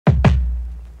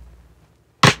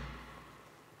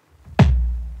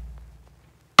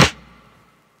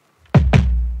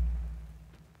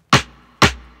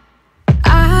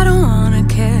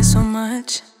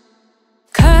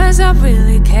I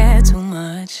really care too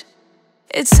much.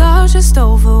 It's all just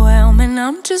overwhelming,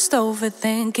 I'm just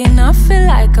overthinking. I feel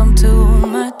like I'm too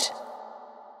much.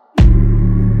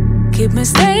 Keep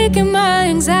mistaking my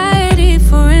anxiety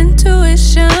for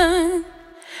intuition,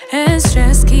 and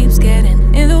stress keeps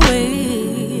getting in the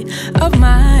way of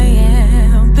my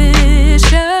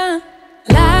ambition.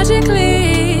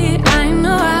 Logically, I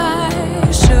know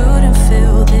I shouldn't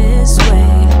feel this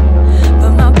way,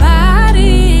 but my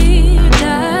body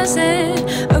doesn't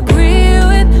agree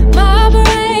with my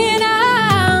brain.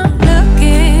 I'm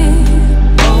looking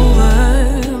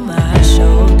over my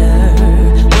shoulder,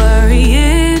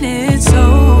 worrying it's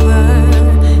over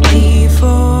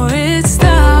before it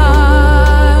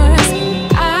starts.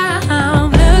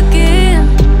 I'm looking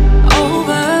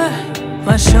over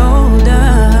my shoulder,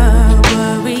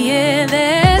 worrying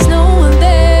there's no one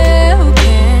there who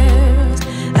cares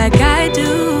like I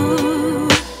do.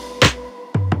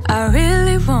 I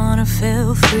really wanna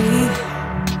feel free,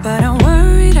 but I'm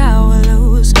worried I will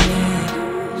lose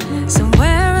me.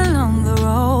 Somewhere along the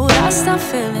road I start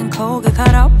feeling cold, get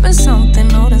caught up in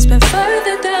something old and spent further